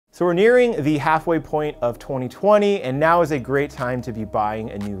So we're nearing the halfway point of 2020, and now is a great time to be buying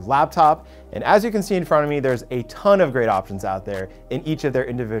a new laptop. And as you can see in front of me, there's a ton of great options out there in each of their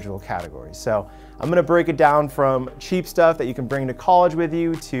individual categories. So I'm gonna break it down from cheap stuff that you can bring to college with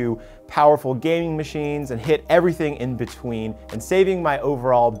you to powerful gaming machines and hit everything in between, and saving my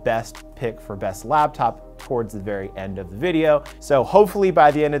overall best pick for best laptop towards the very end of the video. So hopefully by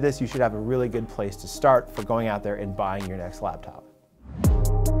the end of this, you should have a really good place to start for going out there and buying your next laptop.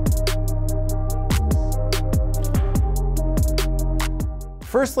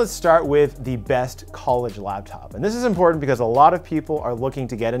 First, let's start with the best college laptop. And this is important because a lot of people are looking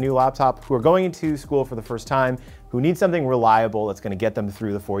to get a new laptop who are going into school for the first time, who need something reliable that's gonna get them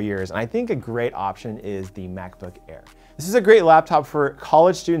through the 4 years. And I think a great option is the MacBook Air. This is a great laptop for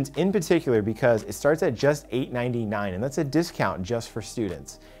college students in particular because it starts at just $899, and that's a discount just for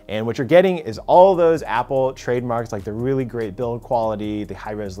students. And what you're getting is all those Apple trademarks, like the really great build quality, the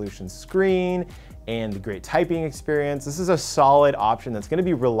high resolution screen, and the great typing experience. This is a solid option that's gonna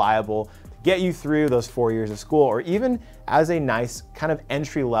be reliable to get you through those 4 years of school, or even as a nice kind of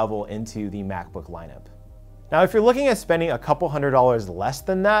entry level into the MacBook lineup. Now, if you're looking at spending a couple $100s less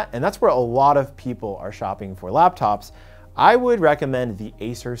than that, and that's where a lot of people are shopping for laptops, I would recommend the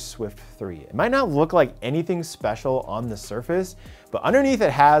Acer Swift 3. It might not look like anything special on the surface, but underneath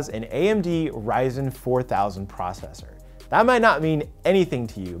it has an AMD Ryzen 4000 processor. That might not mean anything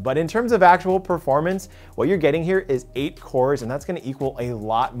to you, but in terms of actual performance, what you're getting here is 8 cores, and that's gonna equal a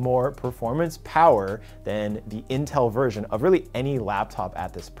lot more performance power than the Intel version of really any laptop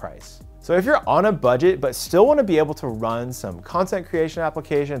at this price. So if you're on a budget, but still wanna be able to run some content creation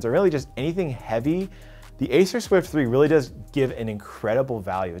applications or really just anything heavy, the Acer Swift 3 really does give an incredible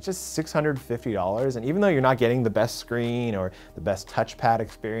value. It's just $650, and even though you're not getting the best screen or the best touchpad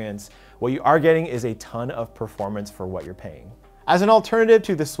experience, what you are getting is a ton of performance for what you're paying. As an alternative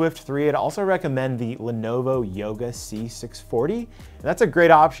to the Swift 3, I'd also recommend the Lenovo Yoga C640. And that's a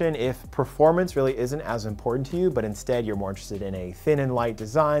great option if performance really isn't as important to you, but instead you're more interested in a thin and light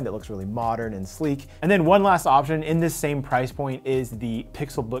design that looks really modern and sleek. And then one last option in this same price point is the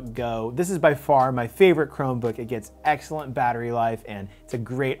Pixelbook Go. This is by far my favorite Chromebook. It gets excellent battery life, and it's a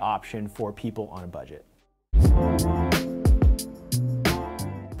great option for people on a budget.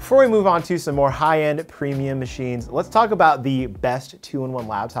 Before we move on to some more high-end premium machines, let's talk about the best 2-in-1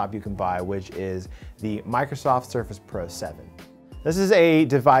 laptop you can buy, which is the Microsoft Surface Pro 7. This is a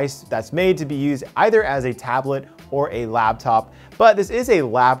device that's made to be used either as a tablet or a laptop, but this is a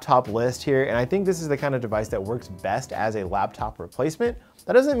laptop list here, and I think this is the kind of device that works best as a laptop replacement.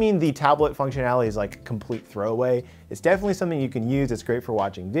 That doesn't mean the tablet functionality is like a complete throwaway. It's definitely something you can use. It's great for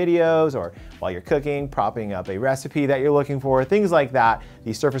watching videos or while you're cooking, propping up a recipe that you're looking for, things like that.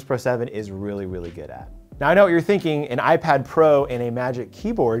 The Surface Pro 7 is really, really good at. Now I know what you're thinking, an iPad Pro and a Magic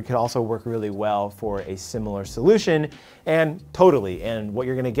Keyboard could also work really well for a similar solution, and totally. And what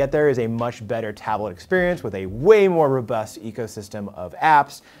you're gonna get there is a much better tablet experience with a way more robust ecosystem of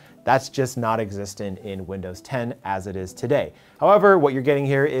apps. That's just not existent in Windows 10 as it is today. However, what you're getting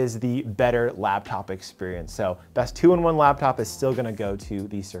here is the better laptop experience. So best 2-in-1 laptop is still gonna go to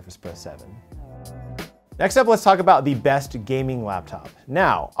the Surface Pro 7. Next up, let's talk about the best gaming laptop.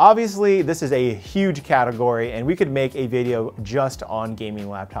 Now, obviously this is a huge category and we could make a video just on gaming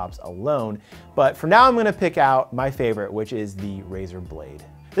laptops alone, but for now I'm gonna pick out my favorite, which is the Razer Blade.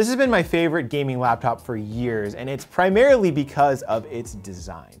 This has been my favorite gaming laptop for years, and it's primarily because of its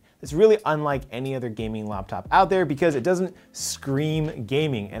design. It's really unlike any other gaming laptop out there because it doesn't scream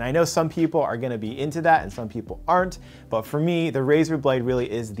gaming. And I know some people are gonna be into that and some people aren't, but for me, the Razer Blade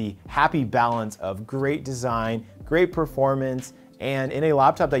really is the happy balance of great design, great performance, and in a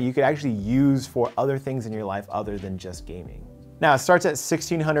laptop that you could actually use for other things in your life other than just gaming. Now, it starts at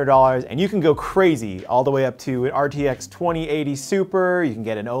 $1,600 and you can go crazy all the way up to an RTX 2080 Super. You can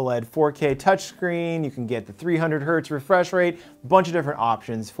get an OLED 4K touchscreen. You can get the 300 Hertz refresh rate, a bunch of different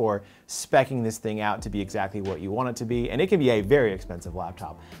options for speccing this thing out to be exactly what you want it to be. And it can be a very expensive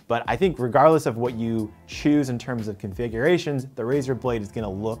laptop. But I think regardless of what you choose in terms of configurations, the Razer Blade is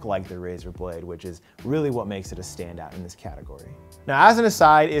gonna look like the Razer Blade, which is really what makes it a standout in this category. Now, as an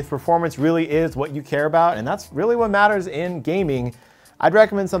aside, if performance really is what you care about, and that's really what matters in gaming, I'd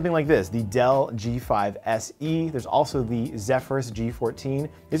recommend something like this, the Dell G5 SE. There's also the Zephyrus G14.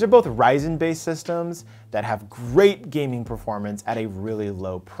 These are both Ryzen-based systems that have great gaming performance at a really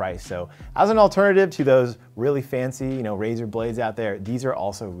low price. So as an alternative to those really fancy, Razer blades out there, these are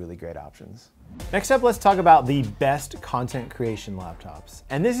also really great options. Next up, let's talk about the best content creation laptops.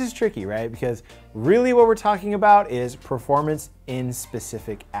 And this is tricky, right? Because really what we're talking about is performance in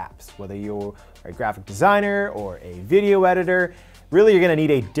specific apps. Whether you're a graphic designer or a video editor, really you're gonna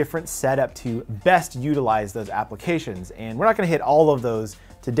need a different setup to best utilize those applications. And we're not gonna hit all of those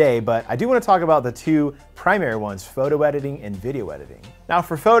today, but I do want to talk about the two primary ones, photo editing and video editing. Now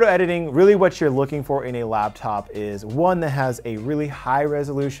for photo editing, really what you're looking for in a laptop is one that has a really high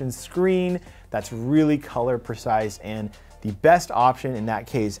resolution screen that's really color precise, and the best option in that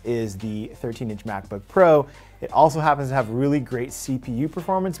case is the 13-inch MacBook Pro. It also happens to have really great CPU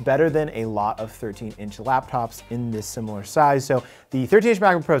performance, better than a lot of 13-inch laptops in this similar size. So the 13-inch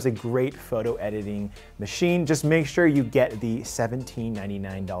MacBook Pro is a great photo editing machine. Just make sure you get the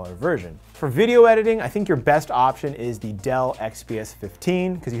 $1799 version. For video editing, I think your best option is the Dell XPS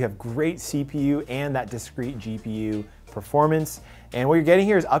 15 because you have great CPU and that discrete GPU performance. And what you're getting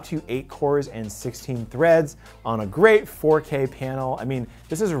here is up to 8 cores and 16 threads on a great 4K panel. I mean,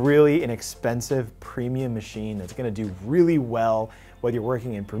 this is really an expensive premium machine that's gonna do really well whether you're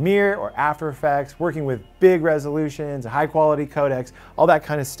working in Premiere or After Effects, working with big resolutions, high quality codecs, all that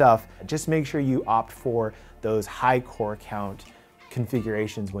kind of stuff. Just make sure you opt for those high core count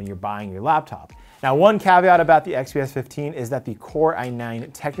configurations when you're buying your laptop. Now, one caveat about the XPS 15 is that the Core i9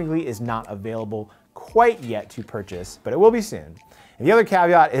 technically is not available quite yet to purchase, but it will be soon. And the other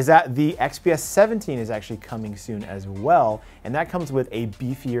caveat is that the XPS 17 is actually coming soon as well, and that comes with a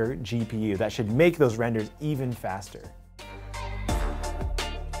beefier GPU that should make those renders even faster.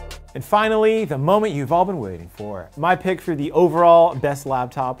 And finally, the moment you've all been waiting for. My pick for the overall best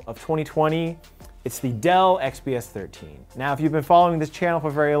laptop of 2020, it's the Dell XPS 13. Now, if you've been following this channel for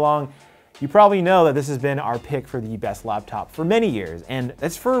very long, you probably know that this has been our pick for the best laptop for many years, and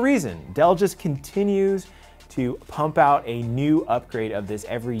that's for a reason. Dell just continues to pump out a new upgrade of this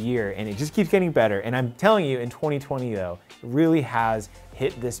every year, and it just keeps getting better. And I'm telling you, in 2020 though, it really has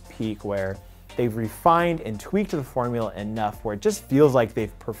hit this peak where they've refined and tweaked the formula enough where it just feels like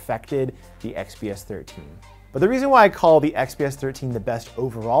they've perfected the XPS 13. But the reason why I call the XPS 13 the best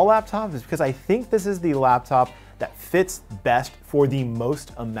overall laptop is because I think this is the laptop that fits best for the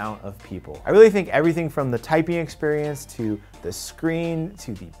most amount of people. I really think everything from the typing experience to the screen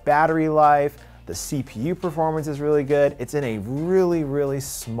to the battery life, the CPU performance is really good. It's in a really, really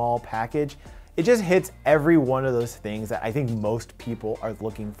small package. It just hits every one of those things that I think most people are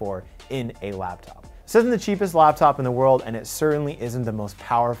looking for in a laptop. This isn't the cheapest laptop in the world, and it certainly isn't the most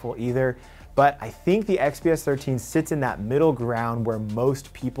powerful either, but I think the XPS 13 sits in that middle ground where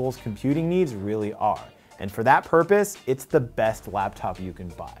most people's computing needs really are. And for that purpose, it's the best laptop you can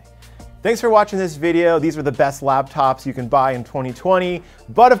buy. Thanks for watching this video. These are the best laptops you can buy in 2020.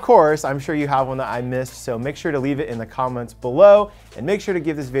 But of course, I'm sure you have one that I missed, so make sure to leave it in the comments below, and make sure to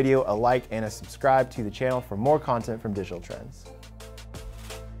give this video a like and a subscribe to the channel for more content from Digital Trends.